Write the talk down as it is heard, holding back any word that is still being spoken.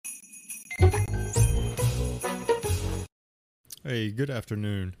Hey, good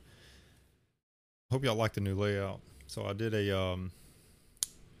afternoon. Hope y'all like the new layout. So I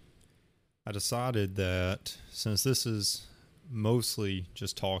decided that since this is mostly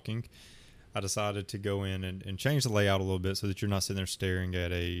just talking, I decided to go in and change the layout a little bit so that you're not sitting there staring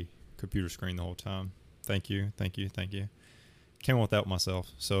at a computer screen the whole time. Thank you. Came up with that myself.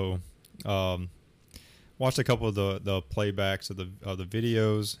 So, watched a couple of the playbacks of the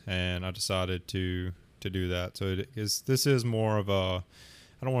videos, and I decided to do that. So this is more of a,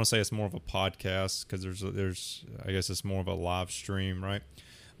 I don't want to say it's more of a podcast because there's I guess it's more of a live stream, right?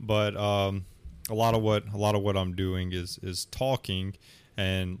 But a lot of what I'm doing is talking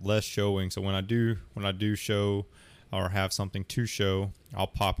and less showing. So when I do show or have something to show, I'll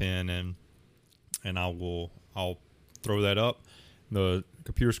pop in and I'll throw that up, the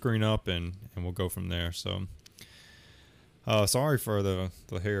computer screen up, and we'll go from there. So sorry for the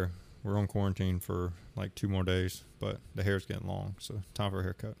hair. We're on quarantine for like 2 more days, but the hair's getting long, so time for a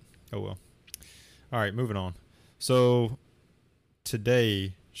haircut. Oh well. All right, moving on. So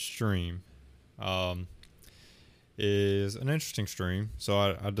today stream is an interesting stream. So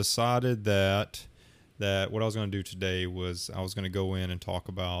I decided that what I was going to do today was I was going to go in and talk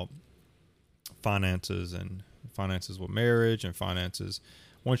about finances with marriage and finances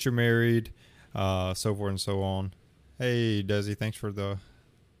once you're married, so forth and so on. Hey, Desi, thanks for the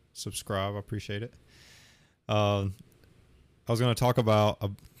subscribe. I appreciate it. I was going to talk about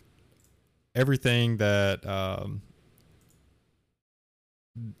everything that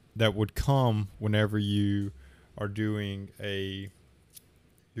that would come whenever you are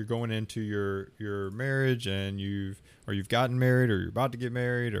you're going into your marriage and you've gotten married or you're about to get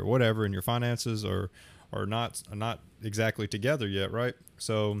married or whatever, and your finances are not exactly together yet, right?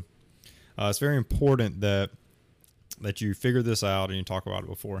 So it's very important that you figure this out and you talk about it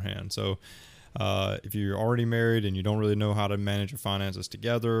beforehand. So if you're already married and you don't really know how to manage your finances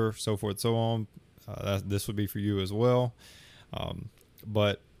together, so forth, so on, this would be for you as well.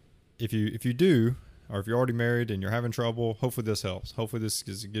 But if you do, or if you're already married and you're having trouble, hopefully this helps. Hopefully this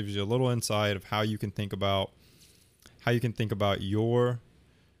gives you a little insight of how you can think about your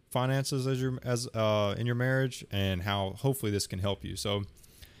finances in your marriage, and how hopefully this can help you. So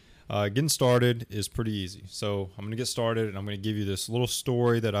getting started is pretty easy. So I'm going to get started, and I'm going to give you this little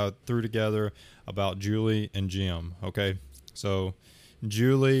story that I threw together about Julie and Jim. Okay, so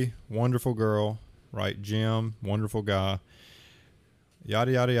Julie, wonderful girl, right? Jim, wonderful guy.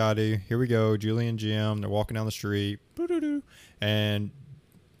 Yada yada yada. Here we go. Julie and Jim, they're walking down the street, and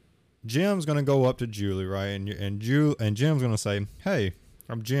Jim's going to go up to Julie, right? And Jim's going to say, "Hey,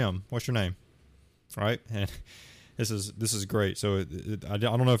 I'm Jim. What's your name?" Right? And this is great. So I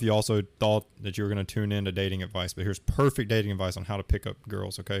don't know if you also thought that you were going to tune in to dating advice, but here's perfect dating advice on how to pick up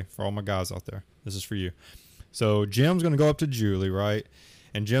girls, okay? For all my guys out there, this is for you. So Jim's going to go up to Julie, right?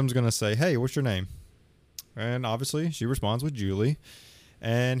 And Jim's going to say, "Hey, what's your name?" And obviously she responds with Julie.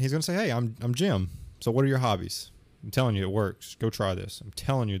 And he's going to say, "Hey, I'm Jim. So what are your hobbies?" I'm telling you it works. Go try this. I'm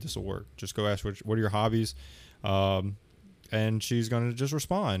telling you this will work. Just go ask what are your hobbies? And she's going to just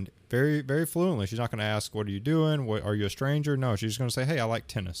respond very, very fluently. She's not going to ask, "What are you doing? What, are you a stranger?" No, she's just going to say, "Hey, I like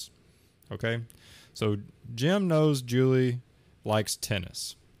tennis." Okay? So Jim knows Julie likes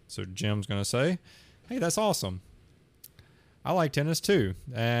tennis. So Jim's going to say, "Hey, that's awesome. I like tennis too,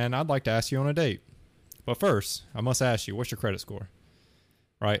 and I'd like to ask you on a date. But first, I must ask you, what's your credit score?"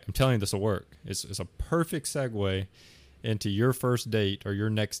 Right? I'm telling you this will work. It's a perfect segue into your first date or your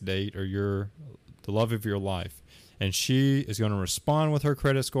next date or the love of your life. And she is going to respond with her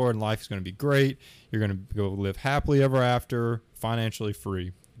credit score, and life is going to be great. You're going to go live happily ever after, financially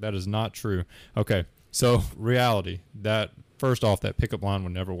free. That is not true. Okay, so reality. That first off, that pickup line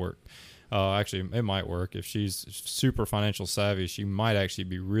would never work. Actually, it might work. If she's super financial savvy, she might actually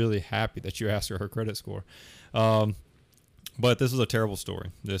be really happy that you asked her credit score. But this is a terrible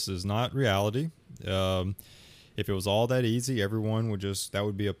story. This is not reality. If it was all that easy, everyone would that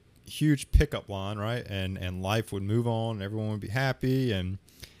would be a huge pickup line, right? And life would move on. Everyone would be happy, and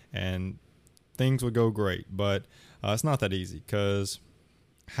things would go great. But it's not that easy, because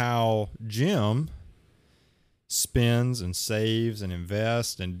how Jim spends and saves and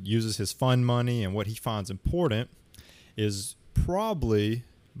invests and uses his fund money and what he finds important is probably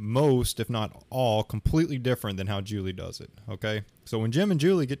most, if not all, completely different than how Julie does it. Okay, so when Jim and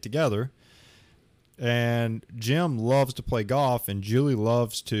Julie get together, and Jim loves to play golf and Julie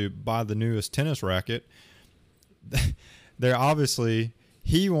loves to buy the newest tennis racket, they're obviously,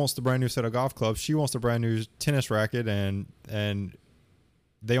 he wants the brand new set of golf clubs, she wants the brand new tennis racket, and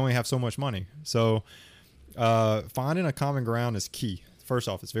they only have so much money. So finding a common ground is key. first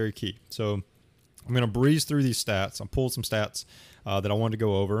off, it's very key. So I'm going to breeze through these stats. I pulled some stats that I wanted to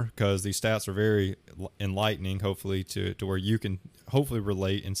go over because these stats are very enlightening, hopefully, to where you can hopefully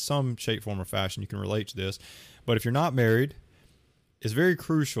relate in some shape, form, or fashion. You can relate to this. But if you're not married, it's very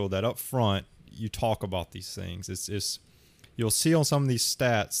crucial that up front you talk about these things. It's you'll see on some of these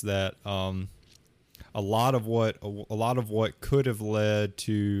stats that a lot of what could have led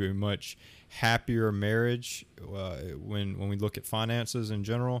to a much happier marriage when we look at finances in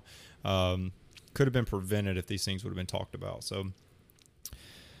general could have been prevented if these things would have been talked about.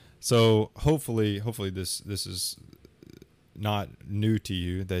 So hopefully this is not new to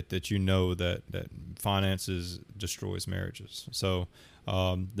you, that you know that finances destroys marriages. So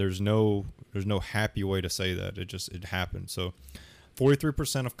there's no happy way to say that. It happens. So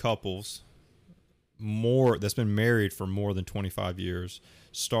 43% of couples that's been married for more than 25 years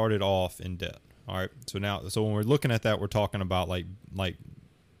started off in debt. All right. So when we're looking at that, we're talking about like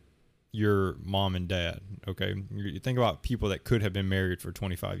your mom and dad. Okay. You think about people that could have been married for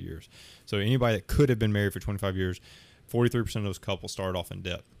 25 years. So anybody that could have been married for 25 years, 43% of those couples started off in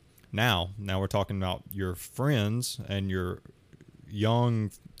debt. Now we're talking about your friends and your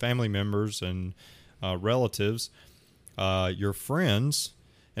young family members and relatives. Your friends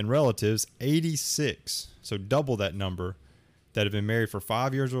and relatives, 86, so double that number, that have been married for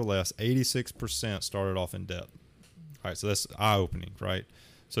 5 years or less, 86% started off in debt. All right, so that's eye-opening, right?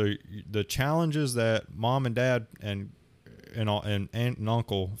 So the challenges that mom and dad and aunt and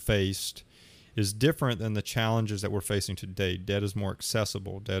uncle faced is different than the challenges that we're facing today. Debt is more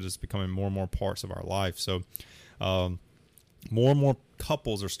accessible. Debt is becoming more and more parts of our life. So more and more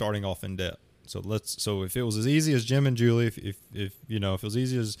couples are starting off in debt. So if it was as easy as Jim and Julie, if it was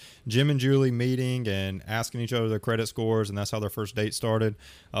easy as Jim and Julie meeting and asking each other their credit scores, and that's how their first date started,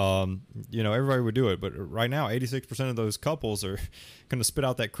 everybody would do it. But right now, 86% of those couples are going to spit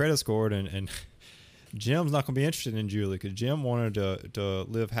out that credit score, and Jim's not going to be interested in Julie because Jim wanted to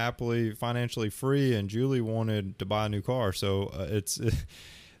live happily, financially free, and Julie wanted to buy a new car. So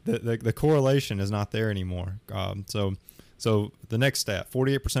the correlation is not there anymore. So the next stat,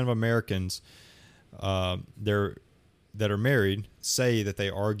 48% of Americans that are married say that they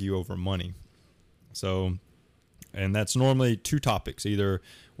argue over money. So, and that's normally two topics. Either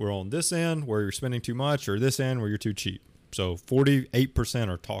we're on this end where you're spending too much, or this end where you're too cheap. So 48%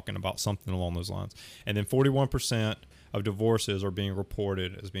 are talking about something along those lines. And then 41% of divorces are being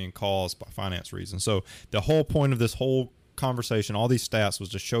reported as being caused by finance reasons. So the whole point of this whole conversation, all these stats, was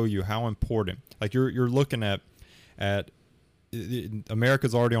to show you how important, like you're looking at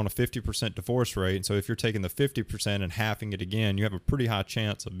America's already on a 50% divorce rate. And so if you're taking the 50% and halving it again, you have a pretty high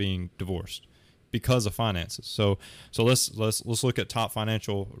chance of being divorced because of finances. So let's look at top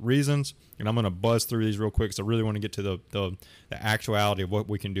financial reasons, and I'm going to buzz through these real quick because I really want to get to the actuality of what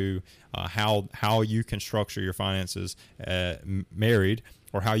we can do, how you can structure your finances married,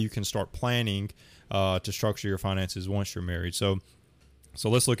 or how you can start planning to structure your finances once you're married. So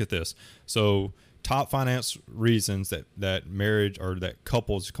let's look at this. So top finance reasons that marriage or that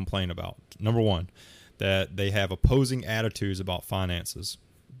couples complain about. Number one, that they have opposing attitudes about finances.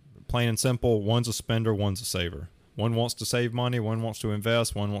 Plain and simple, one's a spender, one's a saver. One wants to save money, one wants to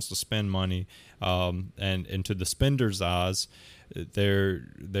invest, one wants to spend money. And to the spender's eyes,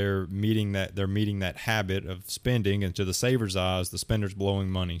 they're meeting that habit of spending, and to the saver's eyes, the spender's blowing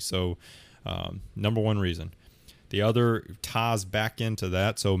money. So number one reason. The other ties back into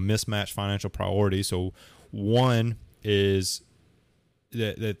that, so mismatched financial priorities. So one is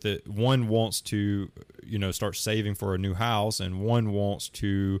that one wants to start saving for a new house, and one wants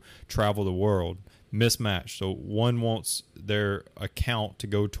to travel the world. Mismatched. So one wants their account to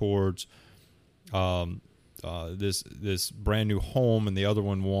go towards this brand new home, and the other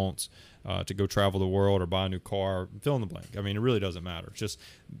one wants to go travel the world or buy a new car. Fill in the blank. I mean, it really doesn't matter. It's just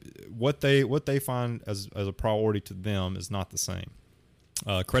what they find as a priority to them is not the same.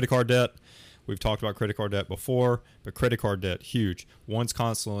 Credit card debt. We've talked about credit card debt before, but credit card debt, huge. One's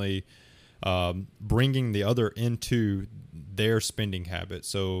constantly bringing the other into their spending habit.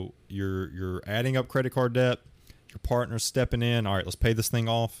 So you're adding up credit card debt. Your partner's stepping in. All right, let's pay this thing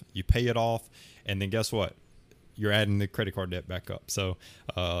off. You pay it off, and then guess what? You're adding the credit card debt back up. So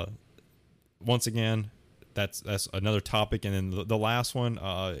once again, that's another topic. And then the last one,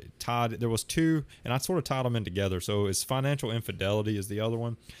 there was two, and I sort of tied them in together. So it's financial infidelity is the other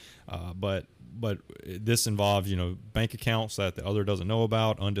one, but this involves bank accounts that the other doesn't know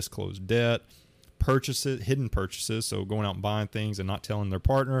about, undisclosed debt, hidden purchases, so going out and buying things and not telling their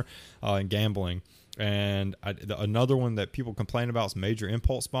partner, and gambling. And another one that people complain about is major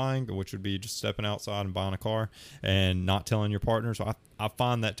impulse buying, which would be just stepping outside and buying a car and not telling your partner. So I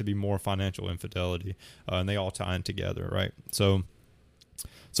find that to be more financial infidelity, and they all tie in together, right? So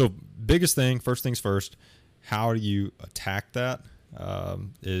biggest thing, first things first, how do you attack that?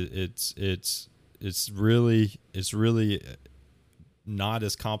 It's really not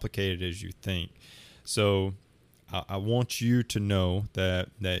as complicated as you think. So I want you to know that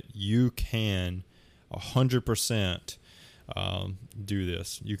you can 100% do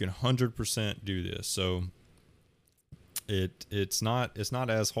this. You can 100% do this. So it's not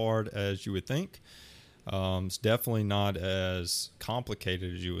as hard as you would think. It's definitely not as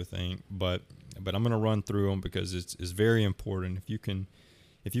complicated as you would think, but I'm going to run through them because it's very important. If you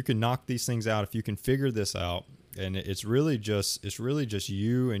can knock these things out, if you can figure this out, and it's really just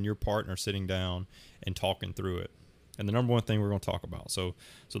you and your partner sitting down and talking through it. And the number one thing we're going to talk about. So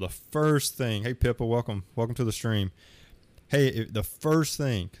the first thing, hey Pippa, welcome to the stream. Hey, the first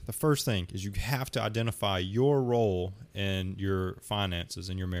thing is you have to identify your role in your finances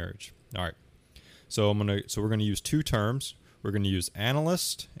in your marriage. All right. So we're going to use two terms. We're going to use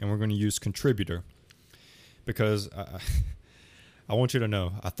analyst and we're going to use contributor, because I want you to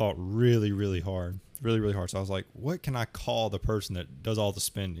know I thought really, really hard. So I was like, what can I call the person that does all the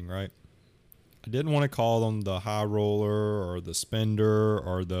spending, right? I didn't want to call them the high roller or the spender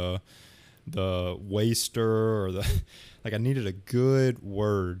or the waster or the like. I needed a good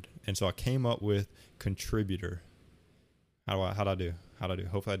word, and so I came up with contributor. How'd I do?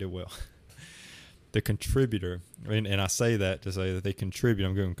 Hopefully I did well. The contributor, and I say that to say that they contribute.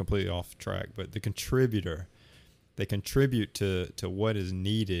 I'm going completely off track, but the contributor, they contribute to what is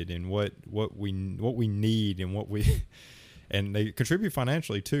needed and what we need and what we. And they contribute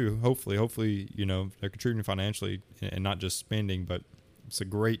financially too. Hopefully, they're contributing financially and not just spending. But it's a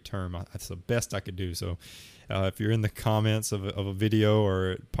great term. That's the best I could do. So, if you're in the comments of a video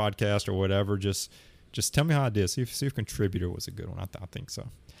or a podcast or whatever, just tell me how I did. See if contributor was a good one. I think so.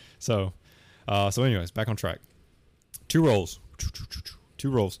 So anyways, back on track. Two roles.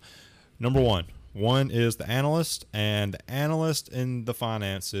 Number one is the analyst, and the analyst in the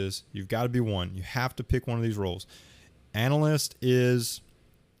finances. You've got to be one. You have to pick one of these roles. Analyst is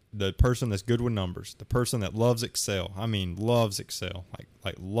the person that's good with numbers, the person that loves Excel. I mean, loves Excel,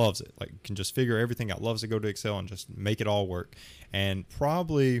 like loves it, like can just figure everything out, loves to go to Excel and just make it all work. And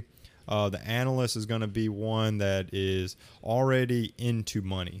probably the analyst is going to be one that is already into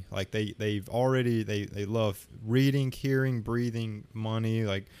money. Like they love reading, hearing, breathing money.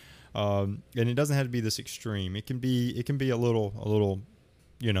 Like, and it doesn't have to be this extreme. It can be a little,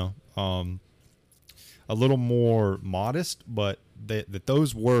 a little more modest, but that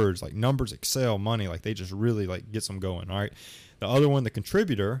those words like numbers, Excel, money, like they just really like gets them going. All right. The other one, the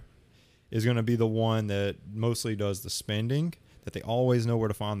contributor, is going to be the one that mostly does the spending, that they always know where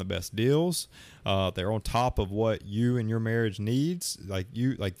to find the best deals. They're on top of what you and your marriage needs. They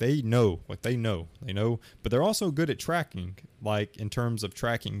know, but they're also good at tracking, like in terms of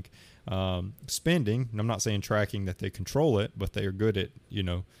tracking spending. And I'm not saying tracking that they control it, but they are good at,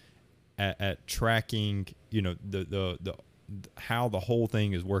 at tracking, the how the whole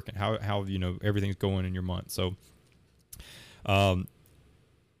thing is working, how everything's going in your month. So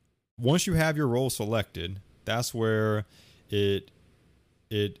once you have your role selected, that's where this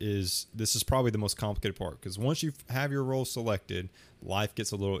is probably the most complicated part, because once you have your role selected, life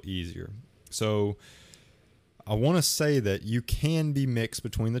gets a little easier. So I want to say that you can be mixed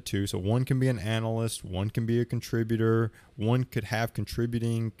between the two. So one can be an analyst, one can be a contributor, one could have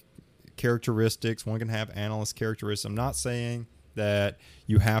contributing characteristics, one can have analyst characteristics. I'm not saying that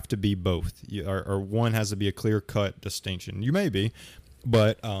you have to be both, or one has to be a clear-cut distinction. You may be,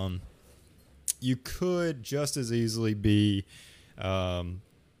 but you could just as easily be,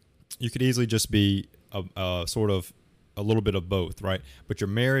 you could easily just be a sort of a little bit of both, right? But your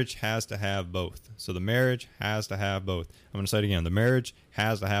marriage has to have both. So the marriage has to have both. I'm going to say it again. The marriage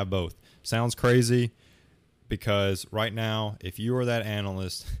has to have both. Sounds crazy, because right now, if you are that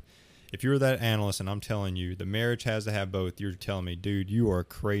analyst, and I'm telling you the marriage has to have both, you're telling me, dude, you are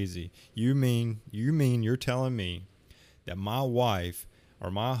crazy. You mean you're telling me that my wife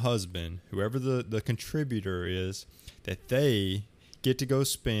or my husband, whoever the contributor is, that they get to go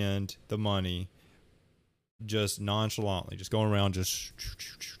spend the money just nonchalantly, just going around just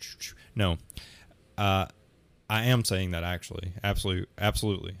no. I am saying that, actually.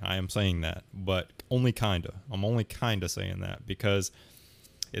 Absolutely. I am saying that, but only kinda. I'm only kinda saying that because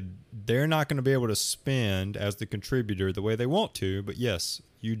they're not going to be able to spend as the contributor the way they want to. But yes,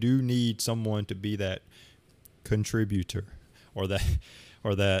 you do need someone to be that contributor, or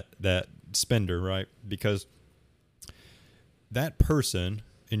that spender, right? Because that person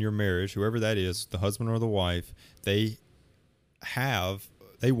in your marriage, whoever that is, the husband or the wife, they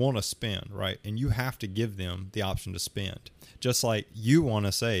want to spend, right? And you have to give them the option to spend. Just like you want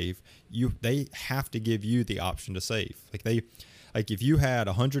to save, they have to give you the option to save. Like if you had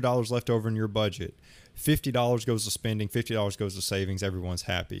 $100 left over in your budget, $50 goes to spending, $50 goes to savings, everyone's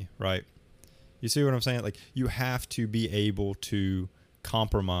happy, right? You see what I'm saying? Like you have to be able to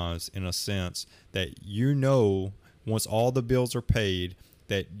compromise in a sense that once all the bills are paid,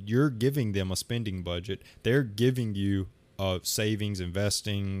 that you're giving them a spending budget. They're giving you a savings,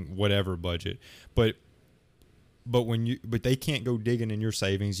 investing, whatever budget. But they can't go digging in your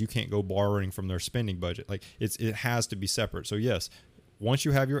savings. You can't go borrowing from their spending budget. Like it has to be separate. So yes, once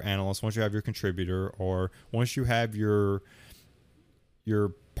you have your analyst, once you have your contributor, or once you have your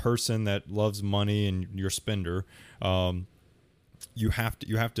person that loves money and your spender, you have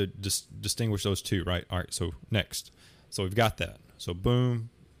to distinguish those two, right? All right. So next, so we've got that. So boom,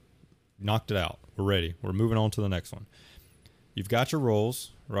 knocked it out. We're ready. We're moving on to the next one. You've got your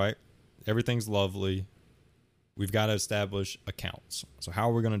roles, right? Everything's lovely. We've got to establish accounts. So how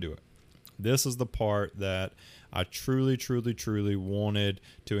are we going to do it? This is the part that I truly, truly, truly wanted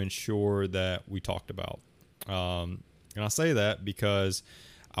to ensure that we talked about. And I say that because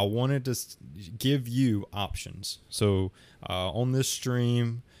I wanted to give you options. So on this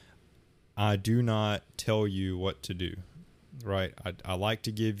stream, I do not tell you what to do, right? I like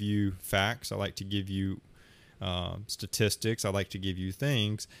to give you facts. I like to give you statistics. I like to give you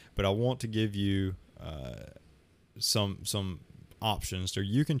things, but I want to give you some options so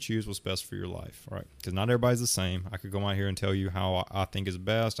you can choose what's best for your life, right? Because not everybody's the same. I could go out here and tell you how I think is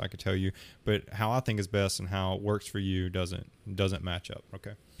best. I could tell you, but how I think is best and how it works for you doesn't match up.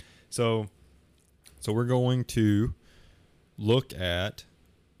 Okay, so we're going to look at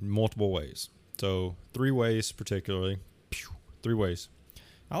multiple ways. So 3 ways particularly. 3 ways.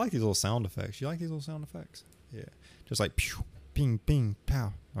 I like these little sound effects. You like these little sound effects? Yeah, just like pew, ping, ping,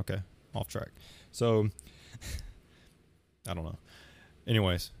 pow. Okay, off track. So I don't know.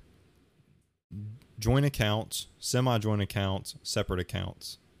 Anyways, joint accounts, semi-joint accounts, separate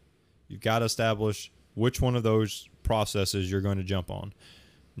accounts. You've got to establish which one of those processes you're going to jump on.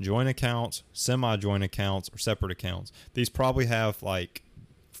 Joint accounts, semi-joint accounts, or separate accounts. These probably have like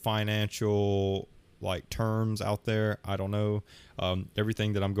financial like terms out there. I don't know.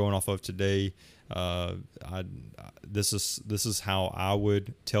 Everything that I'm going off of today, this is how I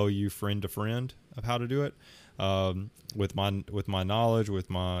would tell you friend to friend of how to do it. With my knowledge, with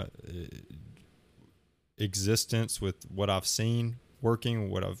my existence, with what I've seen working,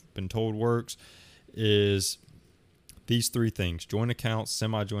 what I've been told works, is these 3 things: joint accounts,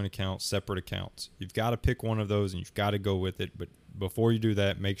 semi-joint accounts, separate accounts. You've got to pick one of those and you've got to go with it. But before you do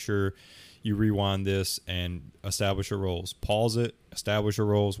that, make sure you rewind this and establish your roles. Pause it, establish your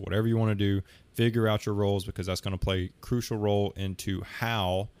roles, whatever you want to do, figure out your roles, because that's going to play a crucial role into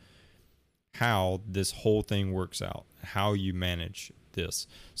how this whole thing works out, how you manage this.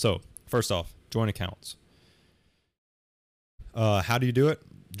 So first off, joint accounts. How do you do it?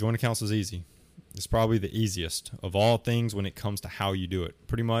 Joint accounts is easy. It's probably the easiest of all things when it comes to how you do it.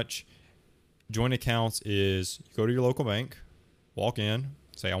 Pretty much, joint accounts is you go to your local bank, walk in,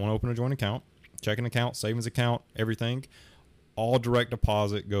 say, I want to open a joint account, checking account, savings account, everything. All direct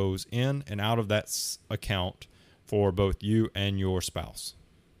deposit goes in and out of that account for both you and your spouse.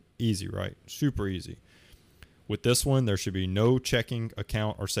 Easy, right? Super easy. With this one, there should be no checking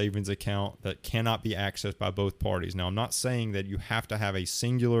account or savings account that cannot be accessed by both parties. Now, I'm not saying that you have to have a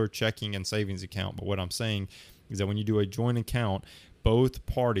singular checking and savings account, but what I'm saying is that when you do a joint account, both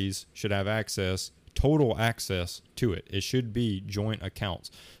parties should have total access to it. It should be joint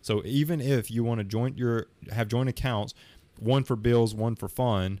accounts. So even if you want to have joint accounts, one for bills, one for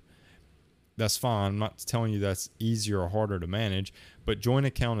fun, that's fine. I'm not telling you that's easier or harder to manage, but joint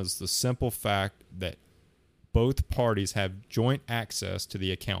account is the simple fact that both parties have joint access to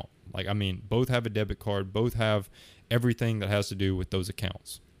the account. Both have a debit card, both have everything that has to do with those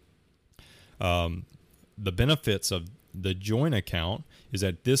accounts. The benefits of the joint account is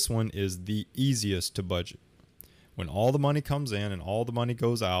that this one is the easiest to budget. When all the money comes in and all the money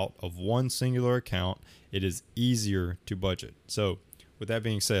goes out of one singular account, it is easier to budget. So with that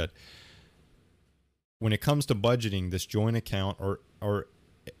being said, when it comes to budgeting this joint account or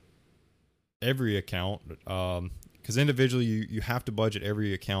every account, because individually you have to budget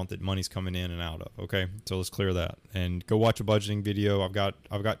every account that money's coming in and out of. Okay, so let's clear that and go watch a budgeting video. I've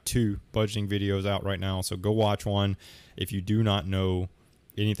got 2 budgeting videos out right now, so go watch one if you do not know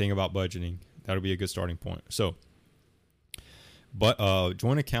anything about budgeting. That'll be a good starting point. So But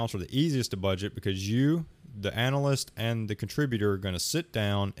joint accounts are the easiest to budget because you, the analyst, and the contributor are going to sit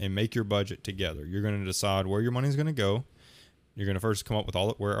down and make your budget together. You're going to decide where your money's going to go. You're going to first come up with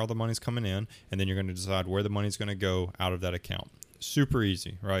where all the money's coming in, and then you're going to decide where the money's going to go out of that account. Super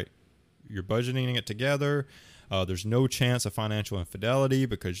easy, right? You're budgeting it together. There's no chance of financial infidelity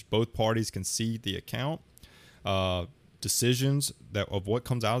because both parties can see the account. Decisions of what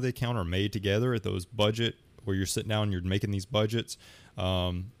comes out of the account are made together at those budget where you're sitting down and you're making these budgets.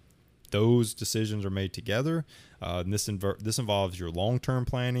 Those decisions are made together. And this involves your long-term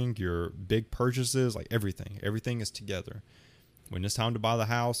planning, your big purchases, like everything. Everything is together. When it's time to buy the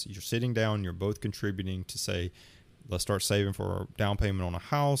house, you're sitting down, you're both contributing to say, let's start saving for our down payment on a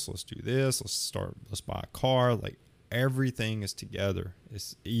house. Let's do this. Let's buy a car. Like everything is together.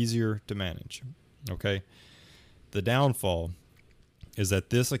 It's easier to manage. Okay. The downfall is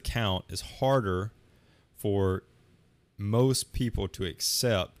that this account is harder for most people to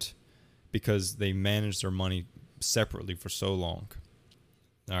accept because they manage their money separately for so long.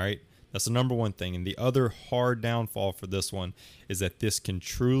 All right. That's the number one thing. And the other hard downfall for this one is that this can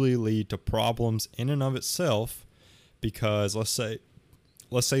truly lead to problems in and of itself because let's say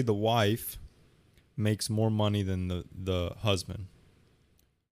the wife makes more money than the husband.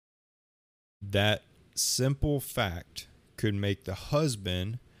 That simple fact could make the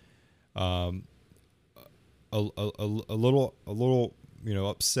husband a little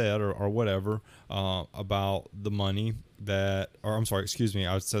upset or whatever about the money I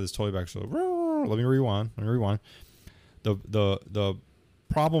said this totally back. So let me rewind. The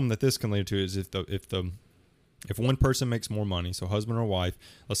problem that this can lead to is if one person makes more money, so husband or wife,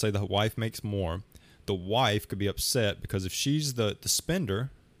 let's say the wife makes more, the wife could be upset because if she's the spender,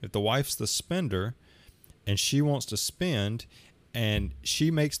 if the wife's the spender and she wants to spend and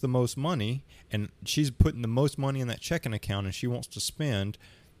she makes the most money and she's putting the most money in that checking account and she wants to spend,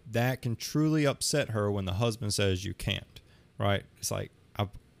 that can truly upset her when the husband says you can't, right? It's like,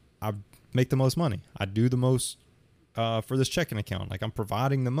 I make the most money. I do the most for this checking account. Like I'm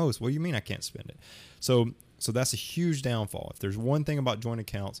providing the most. What do you mean I can't spend it? So that's a huge downfall. If there's one thing about joint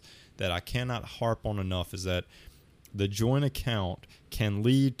accounts that I cannot harp on enough is that the joint account can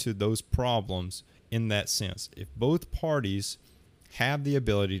lead to those problems in that sense. If both parties have the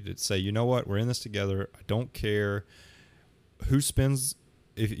ability to say, you know what, we're in this together. I don't care who spends,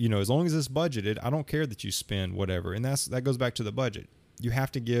 as long as it's budgeted, I don't care that you spend whatever. And that goes back to the budget. You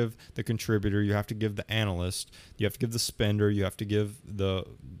have to give the contributor, you have to give the analyst, you have to give the spender, you have to give the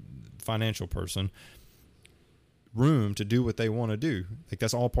financial person room to do what they want to do. Like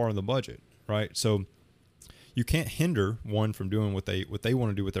that's all part of the budget, right? So you can't hinder one from doing what they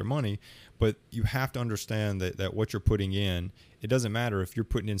want to do with their money, but you have to understand that what you're putting in, it doesn't matter if you're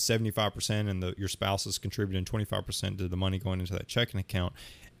putting in 75% and your spouse is contributing 25% to the money going into that checking account.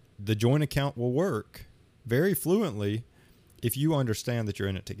 The joint account will work very fluently if you understand that you're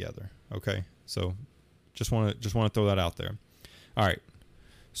in it together. Okay, so just want to throw that out there. All right,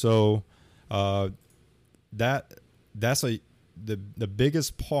 so that's the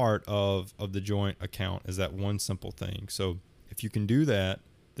biggest part of the joint account is that one simple thing. So if you can do that,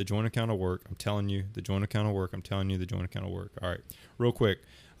 the joint account will work. I'm telling you, the joint account will work. I'm telling you, the joint account will work. All right, real quick,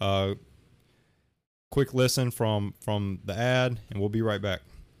 quick listen from the ad, and we'll be right back.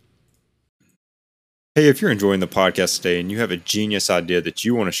 Hey, if you're enjoying the podcast today and you have a genius idea that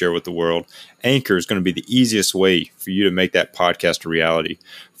you want to share with the world, Anchor is going to be the easiest way for you to make that podcast a reality.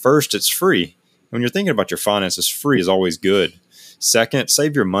 First, it's free. When you're thinking about your finances, free is always good. Second,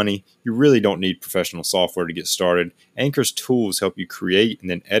 save your money. You really don't need professional software to get started. Anchor's tools help you create and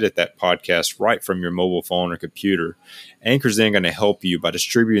then edit that podcast right from your mobile phone or computer. Anchor's then going to help you by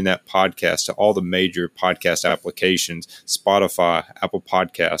distributing that podcast to all the major podcast applications, Spotify, Apple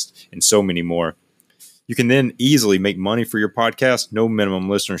Podcasts, and so many more. You can then easily make money for your podcast. No minimum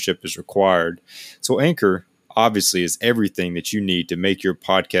listenership is required. So Anchor obviously is everything that you need to make your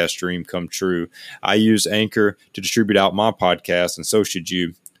podcast dream come true. I use Anchor to distribute out my podcast, and so should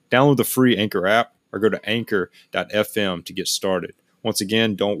you. Download the free Anchor app or go to anchor.fm to get started. Once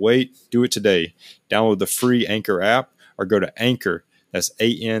again, don't wait. Do it today. Download the free Anchor app or go to Anchor. That's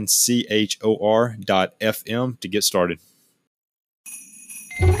ANCHOR.FM to get started.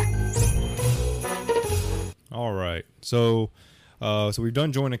 All right. So we've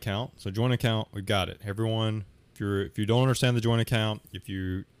done joint account. So joint account, we've got it. Everyone, if you don't understand the joint account, if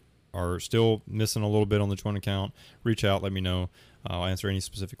you are still missing a little bit on the joint account, reach out, let me know. I'll answer any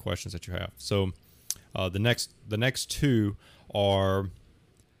specific questions that you have. So the next two are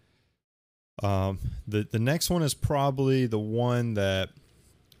the next one is probably the one that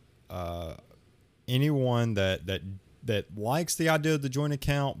anyone that that likes the idea of the joint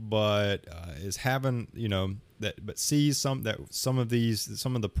account, but is having, but sees some of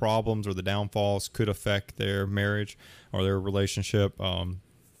the problems or the downfalls could affect their marriage or their relationship.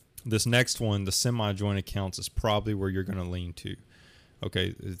 This next one, the semi-joint accounts, is probably where you're going to lean to.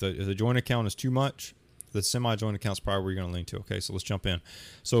 Okay, if the joint account is too much, the semi-joint account is probably where you're going to lean to. Okay, so let's jump in.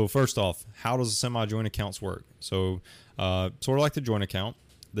 So first off, how does the semi-joint accounts work? So sort of like the joint account.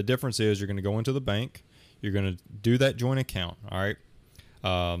 The difference is you're going to go into the bank. You're going to do that joint account, all right?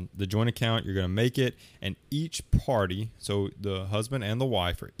 The joint account, you're going to make it, and each party, so the husband and the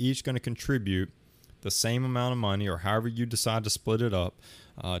wife, are each going to contribute the same amount of money, or however you decide to split it up,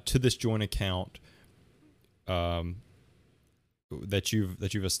 to this joint account that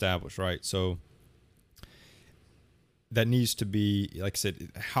you've established, right? So that needs to be, like I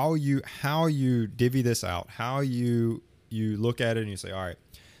said, how you divvy this out, how you look at it and you say, all right,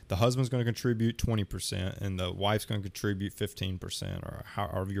 the husband's going to contribute 20% and the wife's going to contribute 15%, or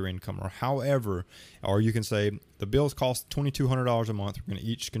however your income, or however, or you can say the bills cost $2,200 a month. We're going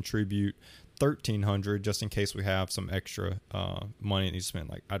to each contribute $1,300 just in case we have some extra money that needs to spend.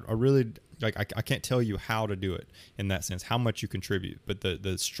 Like I really I can't tell you how to do it in that sense, how much you contribute, but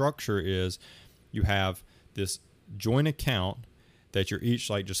the structure is you have this joint account that you're each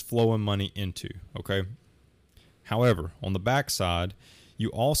like just flowing money into. Okay. However, on the back side, you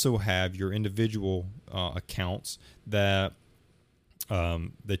also have your individual accounts that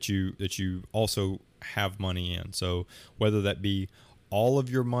you also have money in. So whether that be all of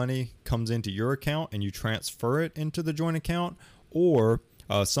your money comes into your account and you transfer it into the joint account, or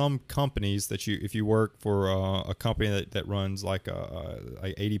some companies that if you work for a company that runs like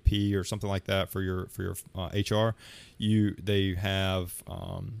ADP or something like that for your HR, they have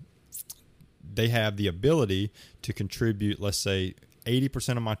the ability to contribute, let's say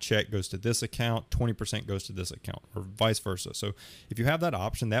 80% of my check goes to this account, 20% goes to this account, or vice versa. So if you have that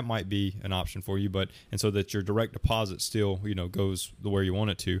option, that might be an option for you, and so that your direct deposit still, goes the way you want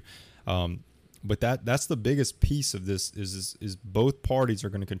it to. But that's the biggest piece of this is both parties are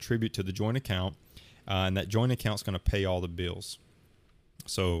going to contribute to the joint account, and that joint account is going to pay all the bills.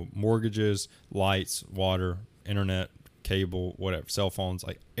 So mortgages, lights, water, internet, cable, whatever, cell phones,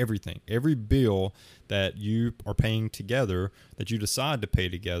 like everything, every bill that you are paying together, that you decide to pay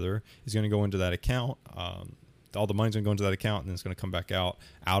together, is going to go into that account. All the money's going to go into that account, and then it's going to come back out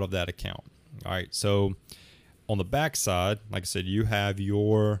of that account. All right. So on the back side, like I said, you have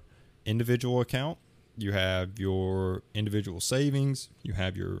your individual account, you have your individual savings, you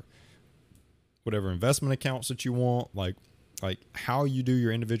have your whatever investment accounts that you want. Like how you do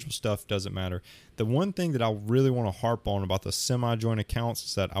your individual stuff doesn't matter. The one thing that I really want to harp on about the semi-joint accounts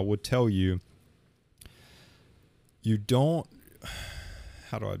is that I would tell you, you don't,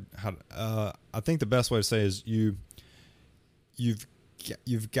 I think the best way to say is you've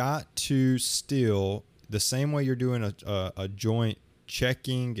got to still, the same way you're doing a joint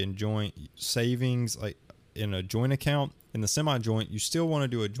checking and joint savings, like in a joint account, in the semi-joint, you still want to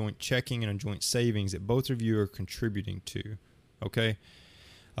do a joint checking and a joint savings that both of you are contributing to. Okay.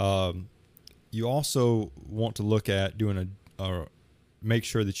 You also want to look at doing make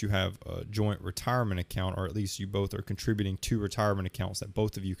sure that you have a joint retirement account, or at least you both are contributing to retirement accounts that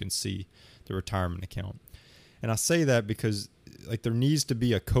both of you can see the retirement account. And I say that because like there needs to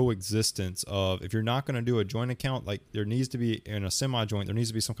be a coexistence of, if you're not going to do a joint account, like there needs to be, in a semi-joint, there needs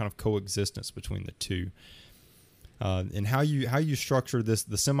to be some kind of coexistence between the two. And how you structure this,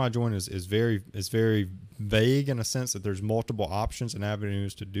 the semi-joint is very vague in a sense that there's multiple options and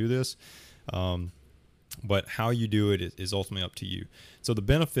avenues to do this. But how you do it is ultimately up to you. So the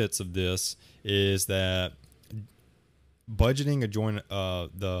benefits of this is that budgeting a joint,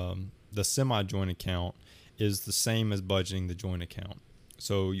 the semi-joint account is the same as budgeting the joint account.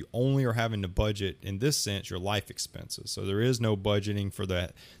 So you only are having to budget, in this sense, your life expenses. So there is no budgeting for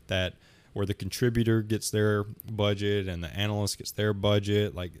that where the contributor gets their budget and the analyst gets their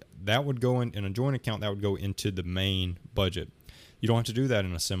budget. Like that would go in a joint account, that would go into the main budget. You don't have to do that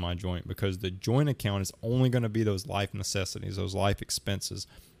in a semi-joint, because the joint account is only going to be those life necessities, those life expenses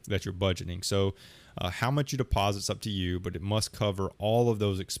that you're budgeting. So how much you deposit is up to you, but it must cover all of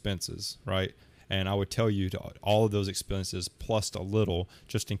those expenses, right? And I would tell you to all of those expenses plus a little,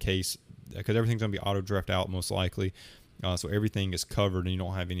 just in case, because everything's going to be auto draft out most likely. So everything is covered and you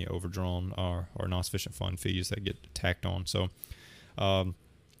don't have any overdrawn or non-sufficient fund fees that get tacked on. So a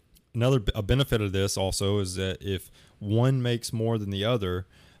benefit of this also is that if one makes more than the other,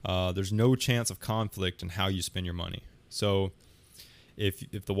 there's no chance of conflict in how you spend your money. So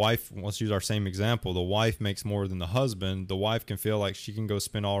if the wife, let's use our same example, the wife makes more than the husband, the wife can feel like she can go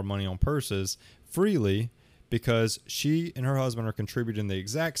spend all her money on purses freely because she and her husband are contributing the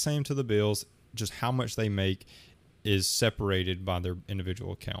exact same to the bills, just how much they make is separated by their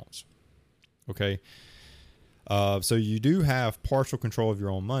individual accounts. Okay. So you do have partial control of your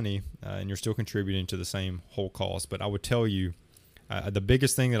own money, and you're still contributing to the same whole cost. But I would tell you, the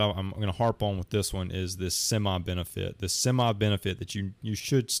biggest thing that I'm going to harp on with this one is this semi-benefit. The semi-benefit that you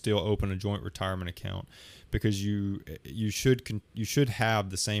should still open a joint retirement account, because you should have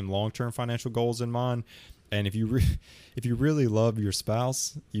the same long-term financial goals in mind. And if you really love your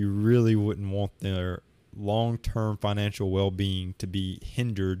spouse, you really wouldn't want their long-term financial well-being to be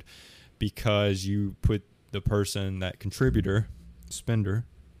hindered because you put the person, that contributor,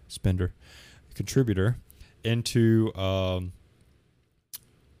 contributor, into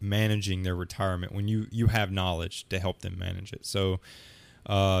managing their retirement when you have knowledge to help them manage it. So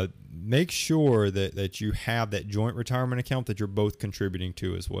make sure that you have that joint retirement account that you're both contributing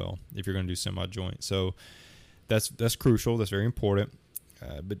to as well, if you're going to do semi-joint. So that's crucial. That's very important.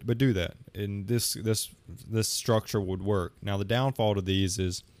 But do that, and this structure would work. Now, the downfall to these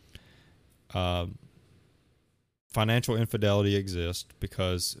is financial infidelity exists,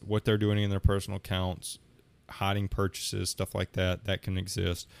 because what they're doing in their personal accounts, hiding purchases, stuff like that can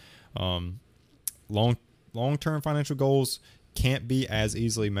exist. Long-term financial goals can't be as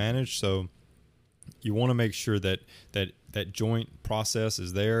easily managed, so you want to make sure that joint process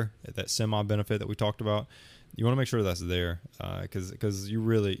is there, that semi-benefit that we talked about. You want to make sure that's there, because you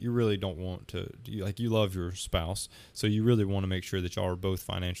really don't want to, you love your spouse, so you really want to make sure that y'all are both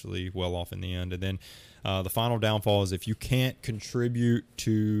financially well off in the end. And then the final downfall is if you can't contribute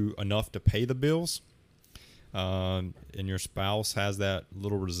to enough to pay the bills, and your spouse has that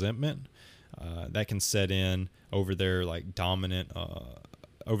little resentment, that can set in over their dominant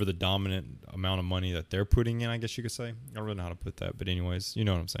over the dominant amount of money that they're putting in, I guess you could say. I don't really know how to put that, but anyways, you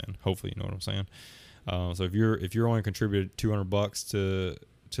know what I'm saying. Hopefully you know what I'm saying. So if you're only contributed $200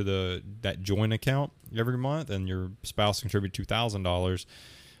 to that joint account every month, and your spouse contribute $2,000,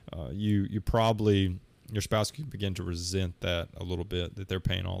 your spouse can begin to resent that a little bit, that they're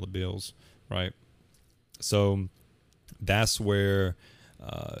paying all the bills, right? So that's where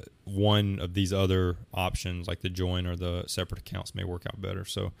one of these other options, like the joint or the separate accounts, may work out better.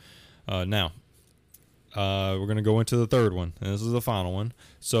 So now we're going to go into the third one, and this is the final one.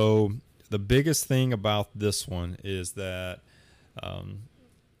 So the biggest thing about this one is that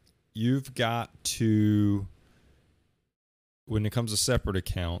you've got to, when it comes to separate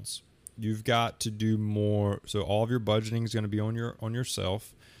accounts, you've got to do more. So all of your budgeting is going to be on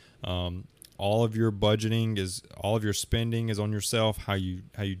yourself. All of your all of your spending is on yourself. How you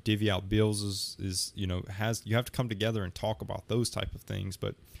divvy out bills is you have to come together and talk about those type of things.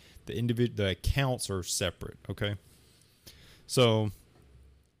 But the accounts are separate. Okay, so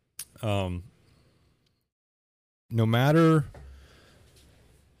no matter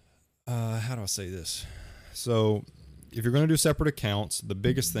how do I say this? So if you're going to do separate accounts, the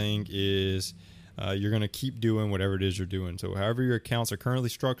biggest thing is you're going to keep doing whatever it is you're doing. So however your accounts are currently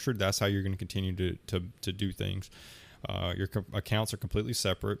structured, that's how you're going to continue to do things. Your accounts are completely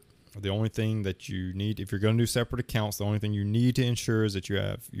separate. The only thing that you need, if you're going to do separate accounts, the only thing you need to ensure is that you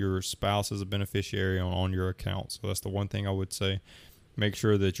have your spouse as a beneficiary on your account. So that's the one thing I would say. Make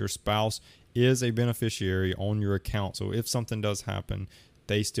sure that your spouse is a beneficiary on your account. So if something does happen,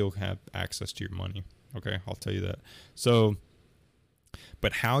 they still have access to your money. Okay, I'll tell you that. So,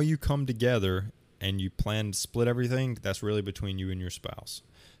 but how you come together and you plan to split everything, that's really between you and your spouse.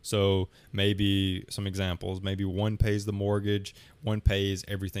 So maybe some examples, maybe one pays the mortgage, one pays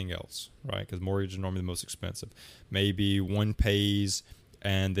everything else, right? Because mortgage is normally the most expensive. Maybe one pays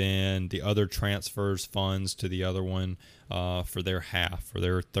and then the other transfers funds to the other one for their half or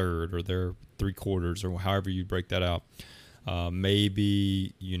their third or their 3/4 or however you break that out.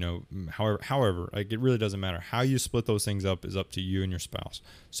 Maybe, however, it really doesn't matter. How you split those things up is up to you and your spouse.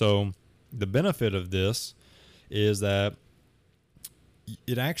 So the benefit of this is that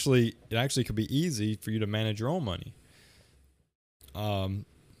it actually could be easy for you to manage your own money.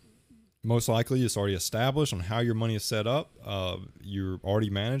 Most likely it's already established on how your money is set up. You're already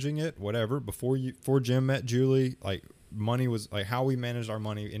managing it, whatever. Before Jim met Julie, money was how we managed our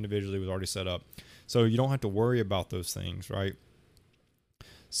money individually was already set up. So you don't have to worry about those things, right?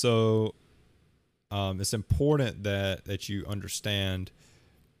 So it's important that you understand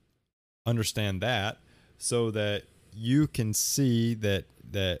that, so that you can see that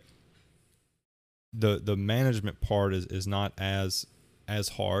the management part is not as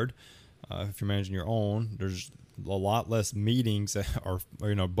hard. If you're managing your own, there's a lot less meetings that are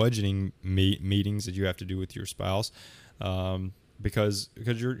budgeting meetings that you have to do with your spouse, because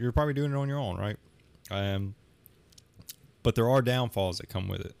you're probably doing it on your own, right? but there are downfalls that come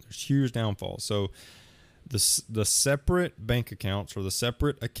with it. There's huge downfalls. So the separate bank accounts or the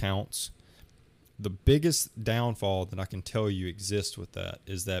separate accounts, the biggest downfall that I can tell you exists with that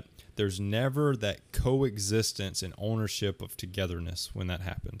is that there's never that coexistence and ownership of togetherness when that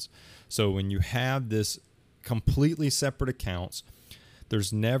happens. So when you have this completely separate accounts,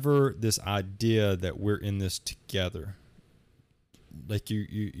 there's never this idea that we're in this together. Like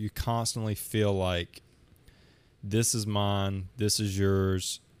you constantly feel like this is mine, this is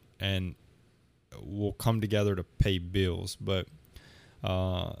yours, and we'll come together to pay bills. But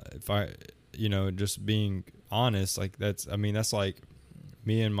if I, just being honest, like that's like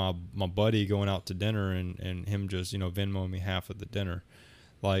me and my buddy going out to dinner and him just, Venmoing me half of the dinner.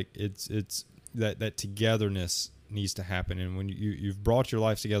 Like it's that togetherness needs to happen. And when you've brought your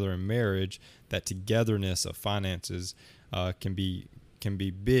life together in marriage, that togetherness of finances can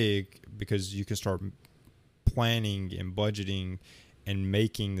be big, because you can start planning and budgeting and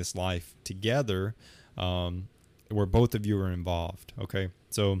making this life together, where both of you are involved. Okay.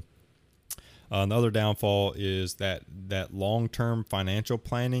 So another downfall is that long-term financial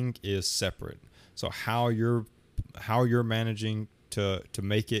planning is separate. So how you're managing to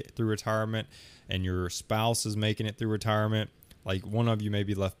make it through retirement, and your spouse is making it through retirement, like one of you may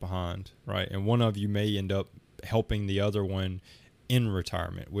be left behind, right? And one of you may end up helping the other one in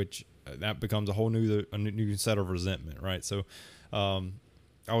retirement, which that becomes a whole new set of resentment, right? So I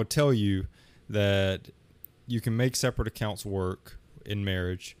would tell you that you can make separate accounts work in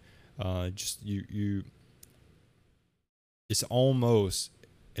marriage. It's almost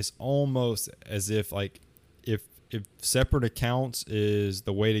as if like if separate accounts is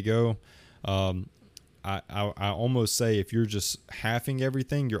the way to go. I almost say if you're just halving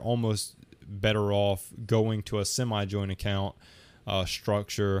everything, you're almost better off going to a semi-joint account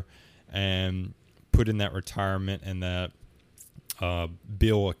structure and putting that retirement and that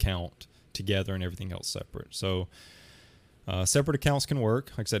bill account together and everything else separate. So separate accounts can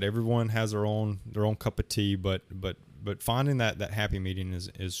work. Like I said, everyone has their own cup of tea, but finding that happy medium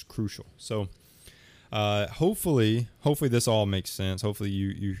is crucial. So hopefully this all makes sense. Hopefully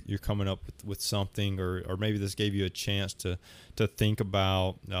you're coming up with something, or maybe this gave you a chance to think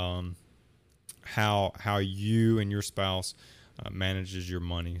about how you and your spouse manages your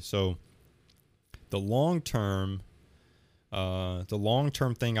money. So the long-term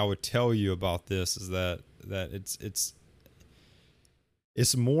thing I would tell you about this is that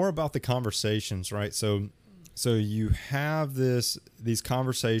it's more about the conversations, right? So you have these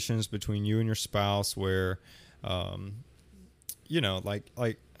conversations between you and your spouse where, like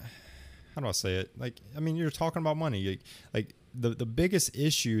how do I say it? Like, I mean, you're talking about money. Like the biggest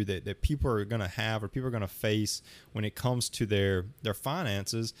issue that people are going to have, or people are going to face when it comes to their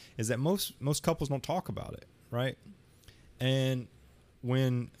finances, is that most couples don't talk about it, right? And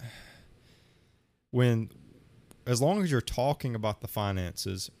when as long as you're talking about the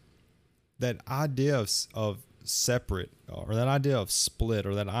finances, that idea of separate, or that idea of split,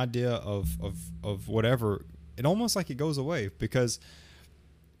 or that idea of whatever, it almost like it goes away, because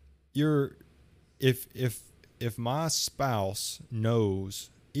if my spouse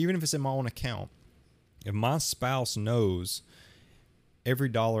knows, even if it's in my own account, if my spouse knows every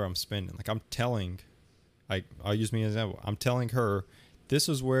dollar I'm spending, like I'm telling, like I'll use me as an example, I'm telling her, this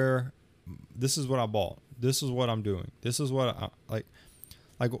is what I bought, this is what I'm doing, this is what I like.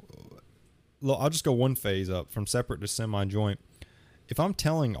 Look, I'll just go one phase up from separate to semi-joint. If I'm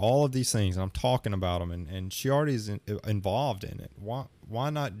telling all of these things and I'm talking about them, and she already is involved in it,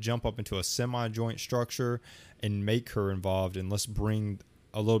 why not jump up into a semi-joint structure and make her involved, and let's bring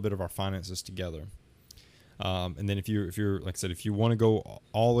a little bit of our finances together. And then if you're like I said, if you want to go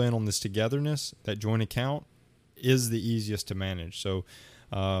all in on this togetherness, that joint account is the easiest to manage. So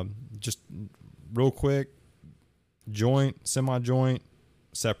just real quick, joint, semi-joint,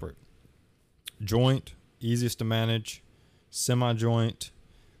 separate. Joint, easiest to manage. Semi-joint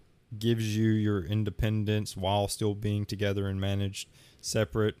gives you your independence while still being together and managed.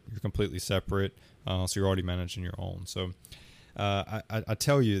 Separate, you're completely separate, so you're already managing your own. So I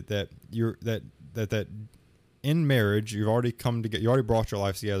tell you that that in marriage, you've already come together, you already brought your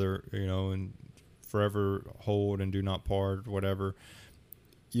lives together, and forever hold and do not part, whatever.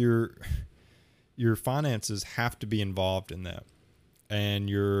 Your finances have to be involved in that, and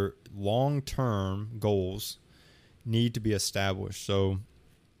your long-term goals need to be established. So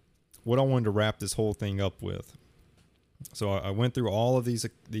what I wanted to wrap this whole thing up with, so I went through all of these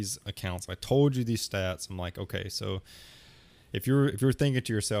accounts. I told you these stats. I'm like, okay, so if you're thinking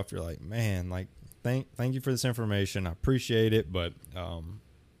to yourself, you're like, man, like thank you for this information. I appreciate it, but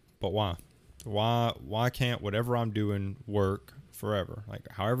why? Why can't whatever I'm doing work forever? Like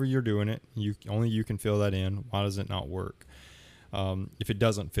however you're doing it, you can fill that in. Why does it not work? If it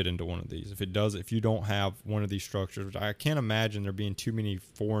doesn't fit into one of these, if you don't have one of these structures, I can't imagine there being too many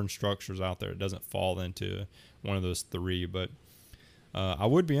foreign structures out there. It doesn't fall into one of those three, but I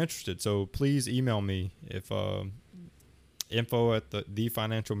would be interested. So please email me if info at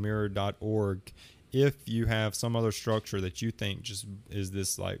thefinancialmirror.org if you have some other structure that you think just is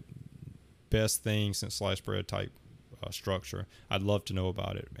this like best thing since sliced bread type structure. I'd love to know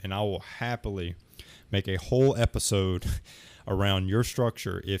about it, and I will happily make a whole episode around your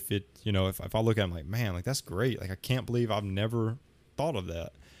structure if it, if I look at it, I'm like, man, like that's great, like I can't believe I've never thought of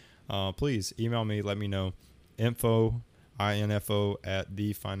that. Please email me, let me know. info at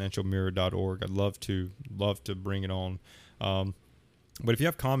thefinancialmirror.org. I'd love to bring it on. But if you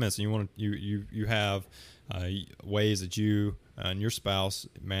have comments and you have ways that you and your spouse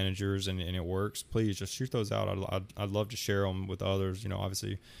managers and it works, please just shoot those out. I'd love to share them with others,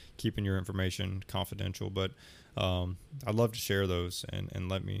 obviously keeping your information confidential, but I'd love to share those and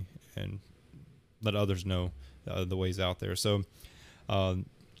let others know the ways out there. So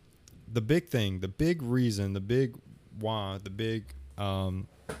the big thing, the big reason, the big why, the big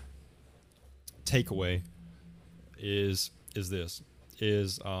takeaway is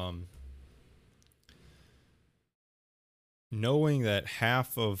knowing that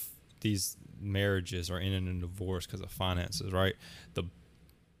half of these marriages are ending in divorce because of finances, right? The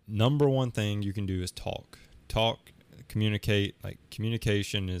number one thing you can do is talk, communicate. Like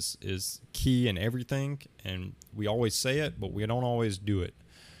communication is key in everything, and we always say it, but we don't always do it.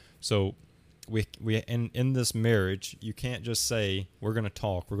 So we in this marriage, you can't just say we're going to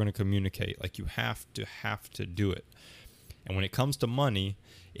talk, we're going to communicate. Like you have to do it. And when it comes to money,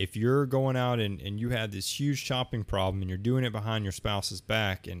 if you're going out and you had this huge shopping problem and you're doing it behind your spouse's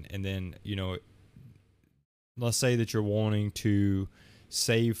back, and then, let's say that you're wanting to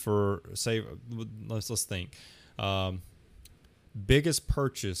let's think, biggest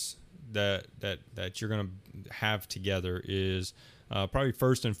purchase that you're going to have together is probably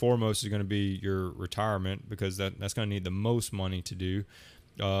first and foremost is going to be your retirement, because that's going to need the most money to do.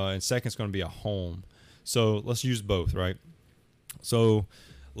 And second is going to be a home. So let's use both, right? So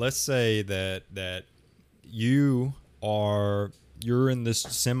let's say that you're in this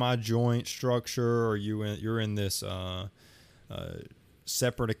semi-joint structure, or you're in this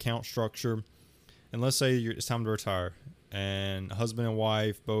separate account structure, and let's say it's time to retire, and husband and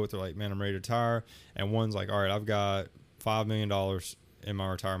wife both are like, man, I'm ready to retire, and one's like, all right, I've got $5 million in my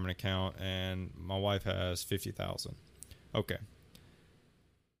retirement account, and my wife has $50,000. Okay.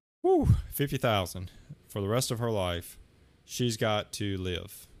 Woo, $50,000 for the rest of her life. She's got to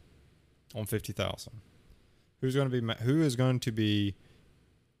live on $50,000. Who is going to be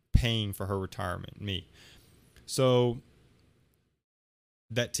paying for her retirement? Me. So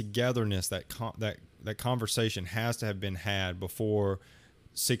that togetherness, that conversation has to have been had before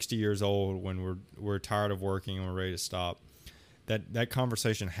 60 years old, when we're tired of working and we're ready to stop. That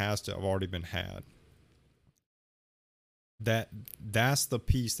conversation has to have already been had. That's the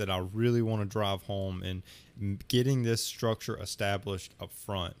piece that I really want to drive home, and getting this structure established up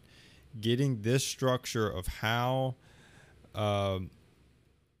front, getting this structure of how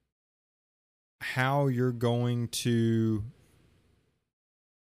you're going to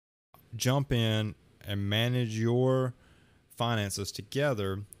jump in and manage your finances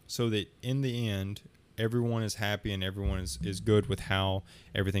together, so that in the end everyone is happy and everyone is good with how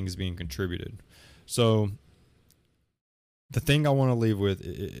everything is being contributed. So the thing I want to leave with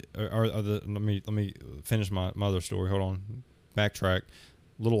let me finish my other story. Hold on, backtrack,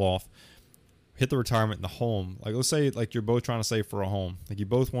 a little off. Hit the retirement and the home. Like let's say like you're both trying to save for a home. Like you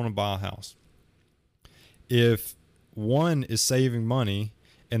both want to buy a house. If one is saving money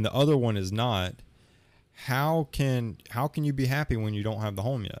and the other one is not, how can you be happy when you don't have the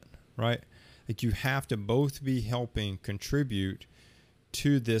home yet, right? Like you have to both be helping contribute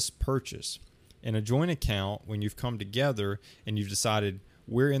to this purchase. In a joint account, when you've come together and you've decided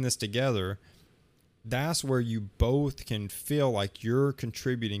we're in this together, that's where you both can feel like you're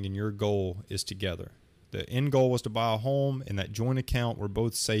contributing and your goal is together. The end goal was to buy a home. In that joint account, we're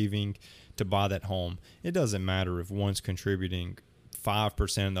both saving to buy that home. It doesn't matter if one's contributing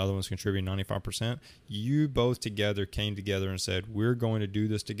 5% and the other one's contributing 95%. You both together came together and said, we're going to do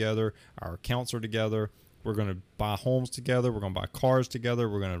this together. Our accounts are together. We're going to buy homes together. We're going to buy cars together.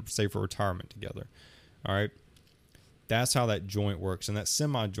 We're going to save for retirement together. All right. That's how that joint works. And that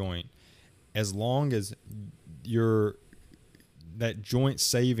semi-joint, as long as that joint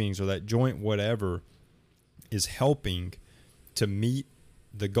savings or that joint whatever is helping to meet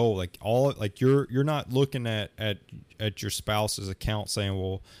the goal. Like all, like you're not looking at your spouse's account saying,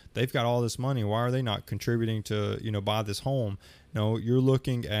 well, they've got all this money, why are they not contributing to, buy this home? No, you're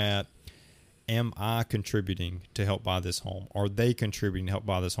looking at, am I contributing to help buy this home? Are they contributing to help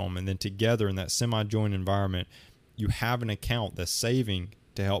buy this home? And then together in that semi-joint environment, you have an account that's saving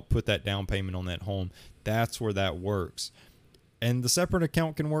to help put that down payment on that home. That's where that works. And the separate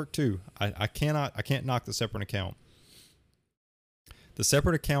account can work too. I can't knock the separate account. The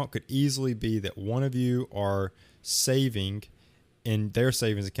separate account could easily be that one of you are saving in their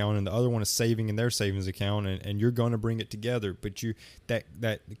savings account and the other one is saving in their savings account, and you're going to bring it together. But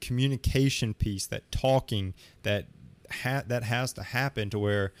that communication piece, that talking, that has to happen to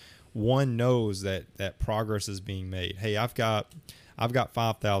where one knows that progress is being made. Hey, I've got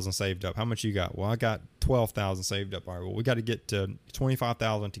 5,000 saved up. How much you got? Well, I got 12,000 saved up. All right, well, we got to get to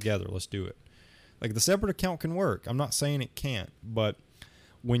 25,000 together. Let's do it. Like, the separate account can work. I'm not saying it can't, but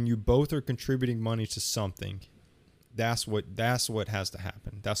when you both are contributing money to something, that's what has to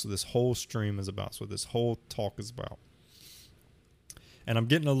happen. That's what this whole stream is about. That's what this whole talk is about. And I'm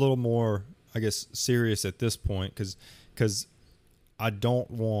getting a little more, I guess, serious at this point because I don't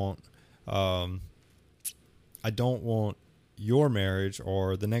want your marriage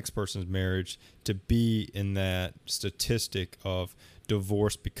or the next person's marriage to be in that statistic of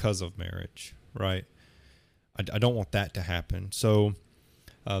divorce because of marriage, right? I don't want that to happen. So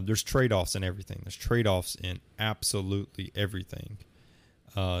there's trade-offs in everything. There's trade-offs in absolutely everything.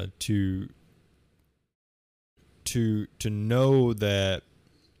 To know that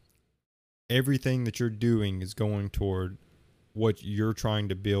everything that you're doing is going toward what you're trying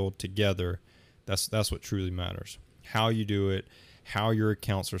to build together. That's what truly matters. How you do it, how your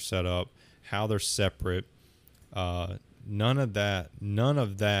accounts are set up, how they're separate. None of that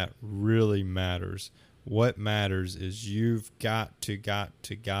really matters. What matters is you've got to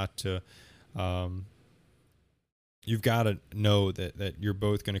know that you're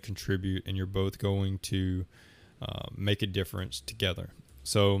both going to contribute and you're both going to make a difference together.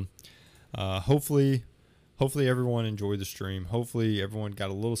 So hopefully everyone enjoyed the stream. Hopefully everyone got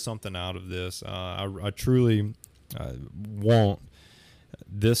a little something out of this. I truly want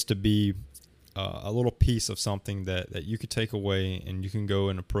this to be a little piece of something that you could take away and you can go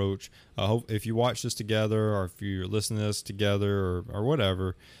and approach. If you watch this together or if you're listening to this together or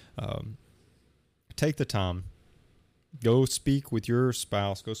whatever, take the time. Go speak with your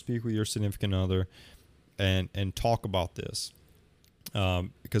spouse. Go speak with your significant other and talk about this.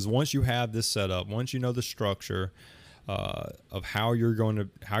 Because once you have this set up, once you know the structure of how you're going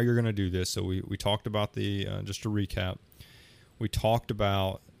to do this. So we talked about just to recap, we talked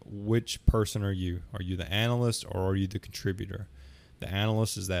about which person are you? Are you the analyst or are you the contributor? The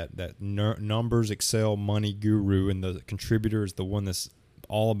analyst is that numbers, Excel, money guru, and the contributor is the one that's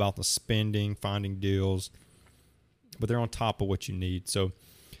all about the spending, finding deals, but they're on top of what you need. So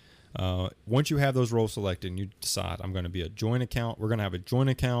once you have those roles selected and you decide, I'm going to be a joint account, we're going to have a joint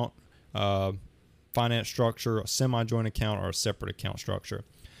account finance structure, a semi-joint account, or a separate account structure.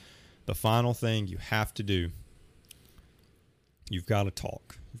 The final thing you have to do, you've got to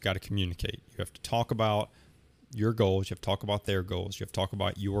talk. You've got to communicate. You have to talk about your goals. You have to talk about their goals. You have to talk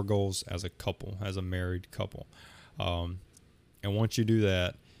about your goals as a couple, as a married couple. And once you do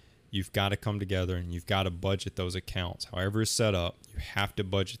that, you've got to come together and you've got to budget those accounts. However it's set up, you have to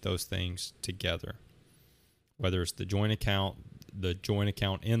budget those things together. Whether it's the joint account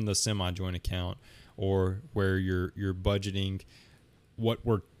in the semi-joint account, or where you're budgeting what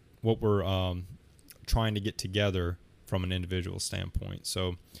we're trying to get together from an individual standpoint.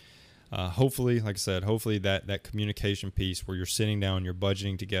 So hopefully, like I said, hopefully that communication piece where you're sitting down, you're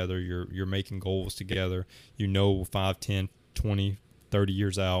budgeting together, you're making goals together, 5, 10, 20, 30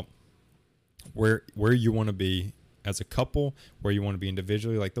 years out, where you want to be as a couple, where you want to be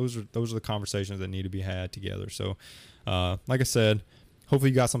individually. Like those are the conversations that need to be had together. So like I said, hopefully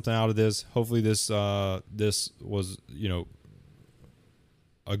you got something out of this. Hopefully this was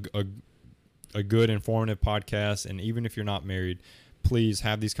a good informative podcast. And even if you're not married, please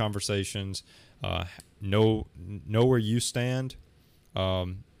have these conversations. Know where you stand,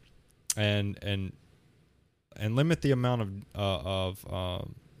 and limit the amount of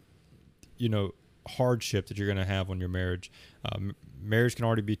hardship that you're going to have on your marriage. Marriage can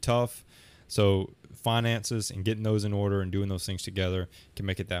already be tough, so finances and getting those in order and doing those things together can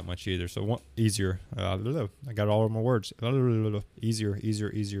make it that much easier. I got all of my words. Easier.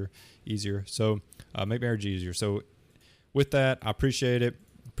 So make marriage easier. So with that, I appreciate it.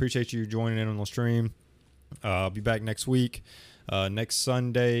 Appreciate you joining in on the stream. I'll be back next week. next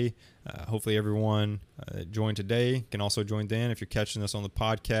Sunday. Hopefully everyone joined today can also join then if you're catching this on the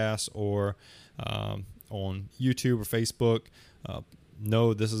podcast or on YouTube or Facebook.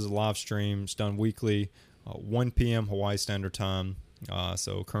 No, this is a live stream. It's done weekly, 1 p.m. Hawaii Standard Time.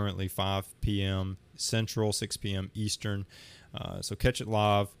 So currently 5 p.m. Central, 6 p.m. Eastern. So catch it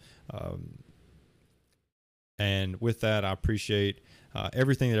live. And with that, I appreciate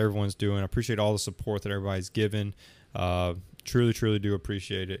everything that everyone's doing. I appreciate all the support that everybody's given. Truly, truly do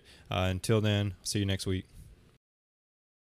appreciate it. Until then, see you next week.